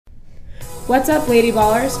What's up, Lady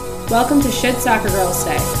Ballers? Welcome to Should Soccer Girls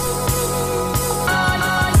Stay?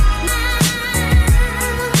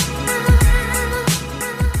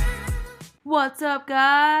 What's up,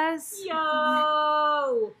 guys?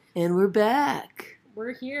 Yo! And we're back.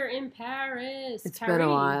 We're here in Paris. It's been a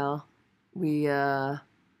while. We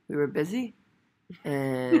were busy,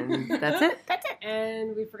 and that's it.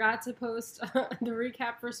 And we forgot to post the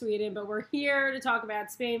recap for Sweden, but we're here to talk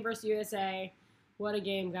about Spain versus USA. What a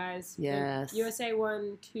game, guys. Yes. And USA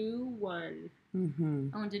won 2-1. Mm-hmm.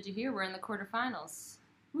 Oh, and did you hear we're in the quarterfinals?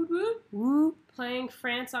 Whoop, whoop. Whoop. Playing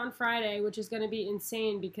France on Friday, which is going to be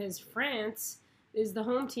insane because France is the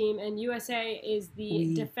home team and USA is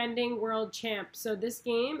the defending world champ. So this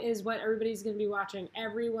game is what everybody's going to be watching.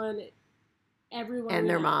 Everyone And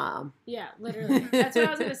their mom. Yeah, literally. That's what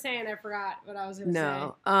I was going to say, and I forgot what I was going to say.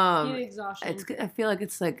 No. The exhaustion. I feel like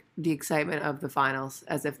it's like the excitement of the finals,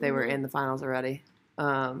 as if they were in the finals already.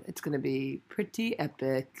 It's going to be pretty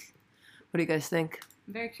epic. What do you guys think?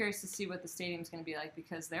 I'm very curious to see what the stadium's going to be like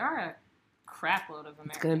because there are a crap load of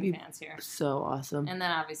It's gonna American be fans here. So awesome. And then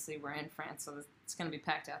obviously we're in France, so it's going to be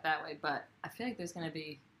packed out that way. But I feel like there's going to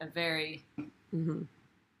be a very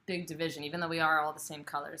big division, even though we are all the same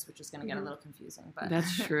colors, which is going to get a little confusing. But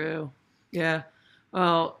That's true. Yeah.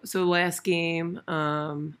 Well, so last game,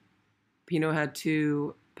 Pino had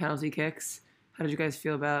 2 penalty kicks. How did you guys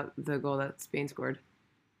feel about the goal that Spain scored?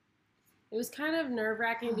 It was kind of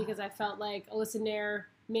nerve-wracking because I felt like Alyssa Nair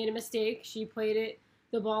made a mistake. She played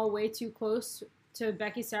the ball way too close to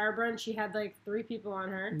Becky Sauerbrunn. She had like 3 people on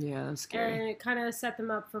her. Yeah, that's scary. And it kind of set them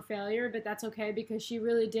up for failure, but that's okay because she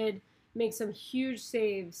really did make some huge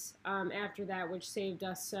saves after that, which saved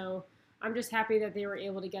us. So I'm just happy that they were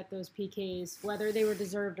able to get those PKs, whether they were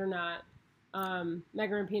deserved or not.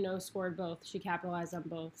 Megan Rapinoe scored both. She capitalized on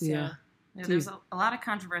both. So. Yeah. There's a lot of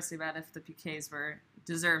controversy about if the PKs were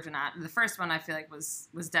deserved or not. The first one I feel like was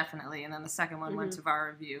definitely, and then the second one went to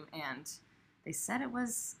VAR review, and they said it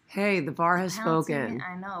was. Hey, the VAR has penalty. spoken.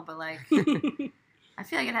 I know, but like, I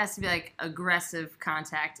feel like it has to be like aggressive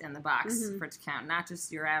contact in the box for it to count, not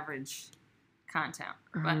just your average contact.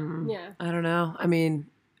 But Yeah. I don't know. I mean,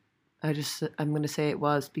 I'm going to say it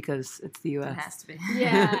was because it's the U.S. It has to be.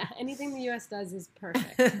 Yeah, anything the U.S. does is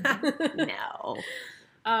perfect. No.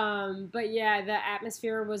 But yeah, the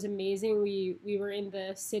atmosphere was amazing. We were in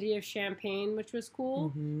the city of Champagne, which was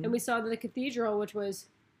cool, and we saw the cathedral, which was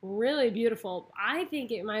really beautiful. I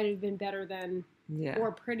think it might have been better than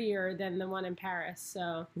or prettier than the one in Paris.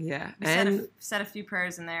 So yeah, we said a few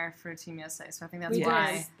prayers in there for Team USA, so I think that's We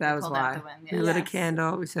why did. That we was pulled why. out the win. We lit a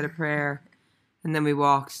candle, we said a prayer, and then we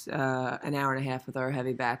walked an hour and a half with our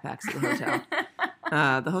heavy backpacks to the hotel.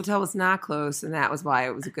 The hotel was not close, and that was why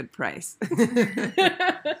it was a good price.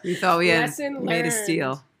 We thought we had Lesson made a learned.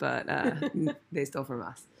 steal, but they stole from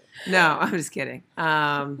us. No, I'm just kidding.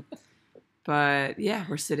 But yeah,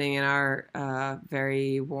 we're sitting in our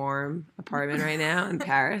very warm apartment right now in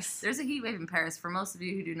Paris. There's a heat wave in Paris. For most of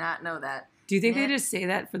you who do not know that, Do you think they just say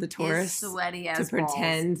that for the tourists sweaty to as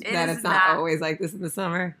pretend balls. that It it's is not always like this in the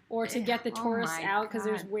summer? or to get the Oh tourists my out because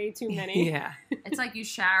there's God. way too many. Yeah. It's like you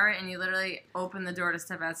shower and you literally open the door to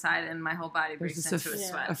step outside, and my whole body There's breaks just into a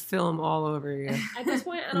sweat. a film all over you. At this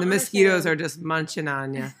point, I don't And the mosquitoes are understand. just munching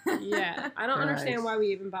on you. Yeah, I don't understand Guys. why we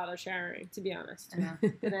even bother showering, to be honest. Yeah.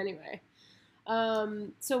 But anyway.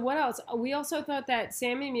 So what else? We also thought that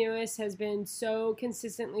Sammy Mewis has been so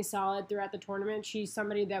consistently solid throughout the tournament. She's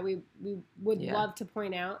somebody that we would love to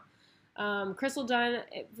point out. Crystal Dunn,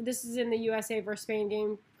 this is in the USA versus Spain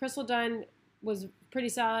game. Crystal Dunn was pretty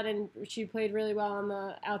solid, and she played really well on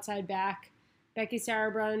the outside back. Becky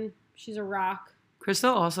Sauerbrunn, she's a rock.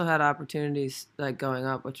 Crystal also had opportunities like going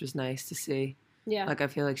up, which was nice to see. Yeah. Like I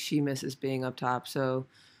feel like she misses being up top, so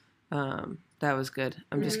that was good.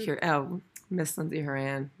 I'm just curious. Oh, Miss Lindsay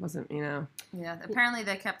Horan wasn't, Yeah, apparently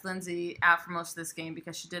they kept Lindsay out for most of this game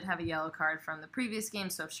because she did have a yellow card from the previous game,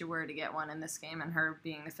 so if she were to get one in this game, and her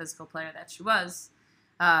being the physical player that she was,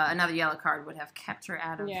 another yellow card would have kept her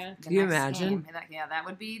out of the Can you next imagine? game. That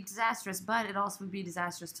would be disastrous, but it also would be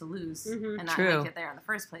disastrous to lose and not True. make it there in the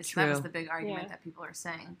first place. So that True. was the big argument Yeah. that people are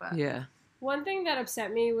saying. But Yeah. One thing that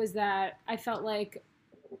upset me was that I felt like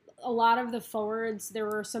a lot of the forwards, there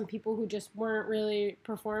were some people who just weren't really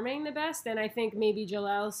performing the best, and I think maybe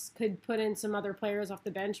Jalels could put in some other players off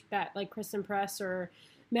the bench, that like Kristen Press or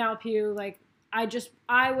Malpew. Like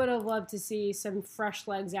I would have loved to see some fresh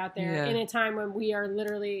legs out there in a time when we are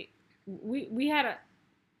literally we had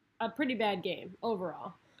a pretty bad game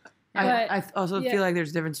overall. I also feel like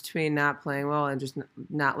there's a difference between not playing well and just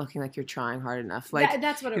not looking like you're trying hard enough. Like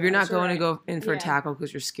that's what it if you're was, not going right. to go in for a Yeah. tackle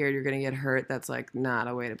because you're scared you're going to get hurt, that's like not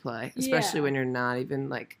a way to play. Especially Yeah. when you're not even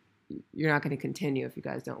like you're not going to continue if you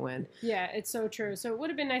guys don't win. Yeah, it's so true. So it would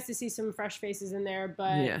have been nice to see some fresh faces in there,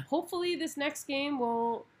 but Yeah. hopefully this next game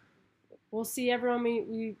we'll see everyone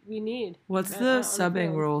we need. What's on the the subbing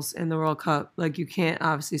field. rules in the World Cup? Like, you can't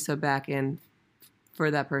obviously sub back in for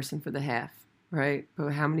that person for the half, right?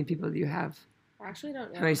 But how many people do you have? I actually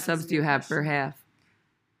don't know. How many That's subs a do you good have per question. half?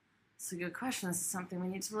 It's a good question. This is something we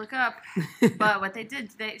need to look up. But what they did,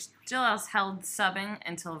 Jill Ellis held subbing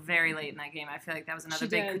until very late in that game. I feel like that was another She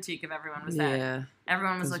big did. critique of everyone was that Yeah.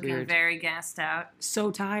 everyone was That's looking weird. very gassed out. So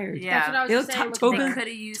tired. Yeah. That's what I was They just looked saying. ti- with Tobin- They the- could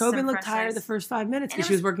have used Tobin some looked fresh tired legs. the first 5 minutes And because it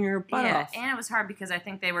she was was- working her butt Yeah, off. and it was hard because I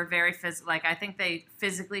think they were very like I think they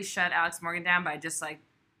physically shut Alex Morgan down by just like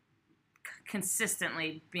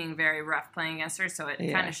consistently being very rough playing against her, so it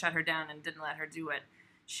Yeah. kind of shut her down and didn't let her do what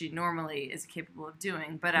she normally is capable of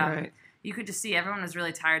doing. But Right. you could just see everyone was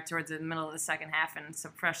really tired towards the middle of the second half, and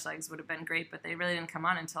some fresh legs would have been great, but they really didn't come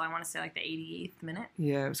on until I want to say like the 88th minute.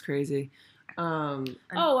 Yeah, it was crazy.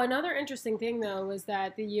 Oh, another interesting thing though was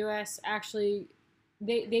that the U.S. actually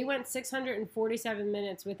they went 647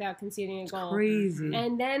 minutes without conceding a goal, Crazy.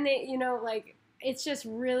 and then they like it's just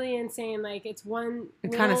really insane. Like it's one.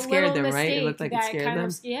 It kinda scared them, right? It mistake looked like it that scared kind them.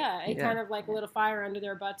 Of, yeah, it Yeah. kind of like lit a fire under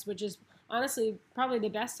their butts, which is honestly probably the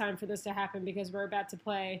best time for this to happen because we're about to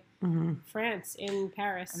play Mhm. France in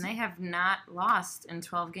Paris. And they have not lost in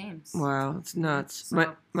 12 games. Wow, it's nuts.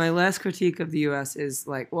 So- My last critique of the U.S. is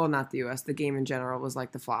like, well, not the U.S. The game in general was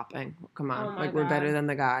like the flopping. Come on, Oh my like we're God. better than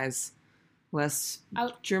the guys. Less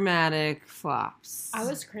I- dramatic flops. I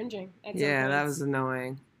was cringing. At some Yeah, that points. was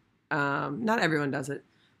annoying. Not everyone does it,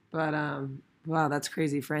 but wow, that's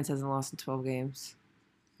crazy. France hasn't lost in 12 games.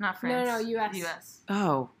 Not France. No, US. US.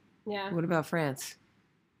 Oh, Yeah, what about France?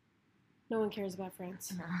 no one cares about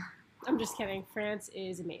France. No. I'm just kidding. France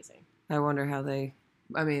is amazing. I wonder how they.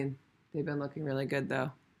 I mean, they've been looking really good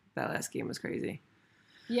though. That last game was crazy.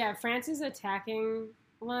 Yeah, France's attacking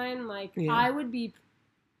line, like Yeah. I would be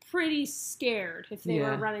pretty scared if they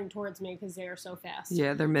Yeah. were running towards me because they are so fast.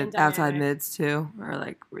 Yeah, their And outside dynamic. mids too are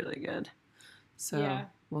like really good. So Yeah.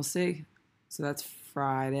 we'll see. So that's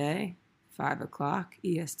Friday, 5 o'clock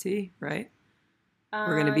EST, right?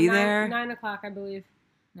 We're gonna be there. 9 o'clock, I believe.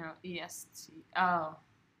 No, EST. Oh.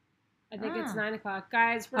 I think it's Ah. 9 o'clock,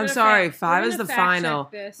 guys. We're I'm gonna sorry, we're 5 is gonna the fact check final.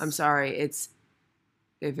 this. I'm sorry. If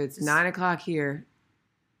it's Just- 9 o'clock here,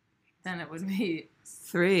 Then it would be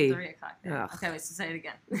 3 o'clock. there. Ugh. Okay, wait, so say it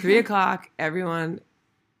again. 3 o'clock. Everyone,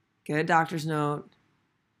 get a doctor's note,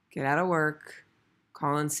 get out of work,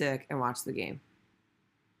 call in sick, and watch the game.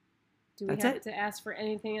 Do we That's have it. to ask for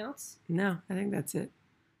anything else? No, I think that's it.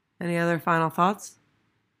 Any other final thoughts?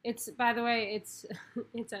 It's by the way, it's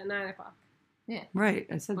it's at 9 o'clock. Right,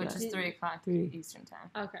 I said Which that. is 3 o'clock 3. Eastern time.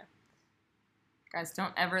 Okay. Guys,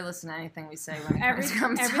 don't ever listen to anything we say when it Every,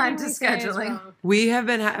 comes everything time to we say is scheduling. wrong. We have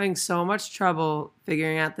been having so much trouble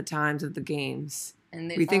figuring out the times of the games. And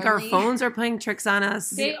the We think our only- phones are playing tricks on us.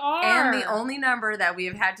 They are. And the only number that we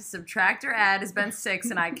have had to subtract or add has been 6,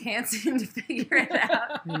 and I can't seem to figure it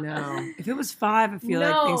out. I know. If it was 5, I feel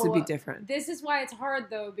like things would be No. different. This is why it's hard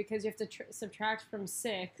though, because you have to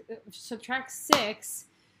subtract six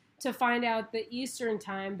to find out the Eastern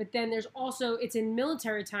time. But then there's also it's in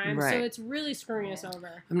military time, Right. so it's really screwing us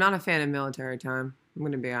over. I'm not a fan of military time. I'm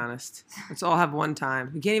going to be honest. Let's all have one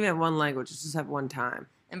time. We can't even have one language. Let's just have one time.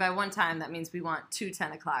 And by one time, that means we want 2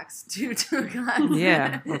 10 o'clocks, 2 2 o'clocks.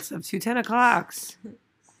 Yeah. Let's have 2 10 o'clocks.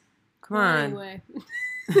 Come Well, on. Anyway,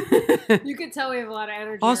 you could tell we have a lot of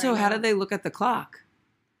energy. Also, right how now. do they look at the clock?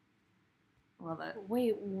 Well, that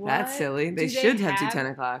Wait, what? That's silly. They Do should have 2 10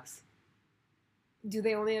 o'clocks. Do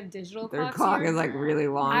they only have digital Their clocks? clock here? is like really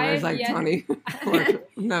long. I There's have like yet- 24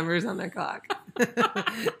 numbers on their clock.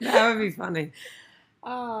 That would be funny.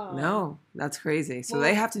 Oh No, that's crazy. So Well-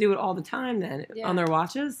 they have to do it all the time then Yeah. on their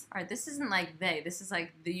watches? all right, this isn't like they. This is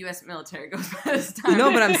like the U.S. military goes by this time.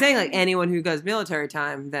 No, but I'm saying like anyone who does military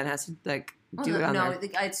time then has to like Well, do it on no, their...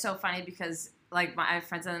 it's so funny because like I have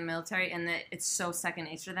friends in the military, and it's so second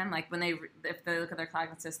nature to them. Like when if they look at their clock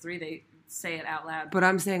and it says 3, they say it out loud. But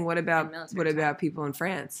I'm saying what about military time. people in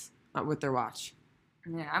France with their watch?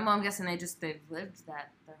 Yeah, I'm guessing they've lived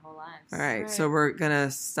that their whole lives. All right, Right. so we're gonna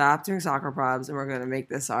stop doing soccer probs and we're gonna make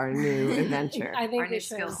this our new adventure. I think Our we new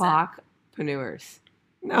should. skills. Clock panures.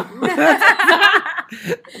 No,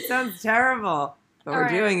 that sounds terrible. But All we're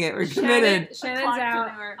right. doing it. We're committed. Shannon's Clock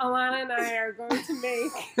out. manure. Alana and I are going to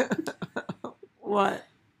make What?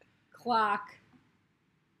 clock.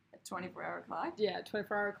 A 24-hour clock. Yeah,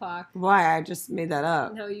 24-hour clock. Why? I just made that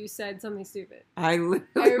up. No, you said something stupid. I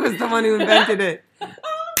literally was the one who invented it.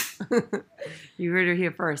 You heard it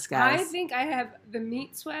here first, guys. I think I have the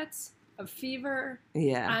meat sweats a fever.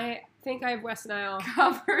 Yeah. I think I have West Nile.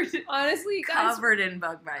 Covered. Honestly, guys, Covered in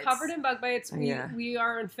bug bites. covered in bug bites. Yeah. We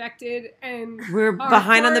are infected, and We're our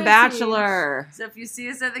behind on The quarantine- Bachelor. So if you see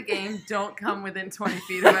us at the game, don't come within 20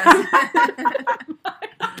 feet of us.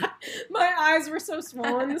 My eyes were so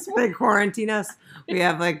swollen this morning. They quarantine us. We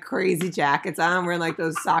have like crazy jackets on. We're in like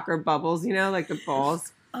those soccer bubbles, you know, like the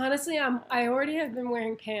balls. Honestly, I already have been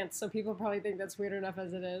wearing pants, so people probably think that's weird enough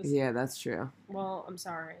as it is. Yeah, that's true. Well, I'm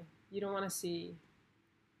sorry. You don't want to see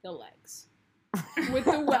the legs with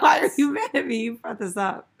the welts. Why are you mad at me? You brought this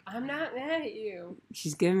up. I'm not mad at you.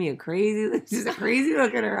 She's giving me a crazy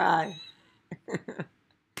look in her eye.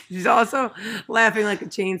 She's also laughing like a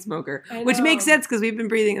chain smoker, I which makes know. sense because we've been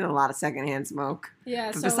breathing in a lot of secondhand smoke. Yeah.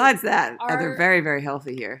 But So besides that, our- they're very, very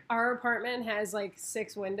healthy here. our apartment has like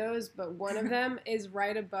 6 windows, but one of them is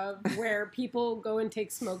right above where people go and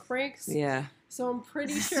take smoke breaks. Yeah. So I'm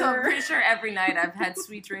pretty sure. So I'm pretty sure every night I've had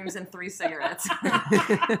sweet dreams and 3 cigarettes.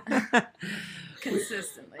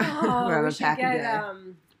 Consistently. Oh, We'll have we a should pack a get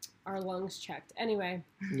day. our lungs checked. Anyway,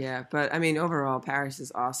 Yeah, but I mean, overall, Paris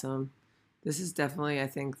is awesome. This is definitely, I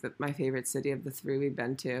think, my favorite city of the 3 we've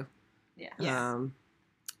been to. Yeah. Yes.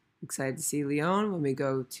 Excited to see Lyon when we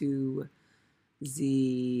go to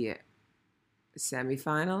the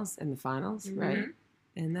semifinals and the finals, right?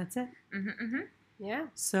 And that's it. yeah.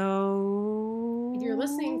 So, If you're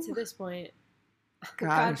listening to this point, God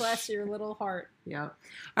Gosh. bless your little heart. Yeah.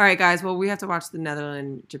 All right, guys. Well, we have to watch the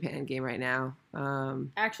Netherlands-Japan game right now.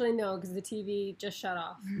 Actually, no, because the TV just shut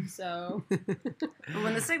off. So But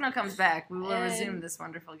when the signal comes back, we will And- resume this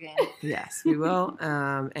wonderful game. Yes, we will.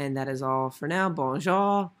 And that is all for now.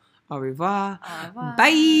 Bonjour. Au revoir. Au revoir.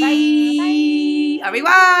 Bye. Bye. Au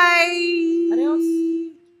revoir. Adios.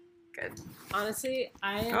 Good. honestly,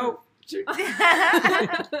 I am. Oh.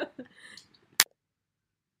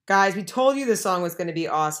 Guys, we told you this song was going to be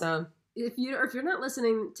awesome. If you're not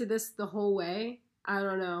listening to this the whole way, I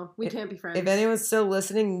don't know. We can't be friends. If anyone's still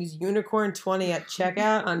listening, use Unicorn20 at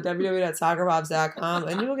checkout on www.soccerbobs.com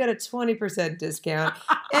and you will get a 20% discount.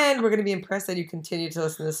 And we're going to be impressed that you continue to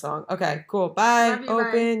listen to this song. Okay, cool. Bye. Love you, bye.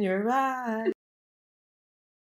 Open your eyes.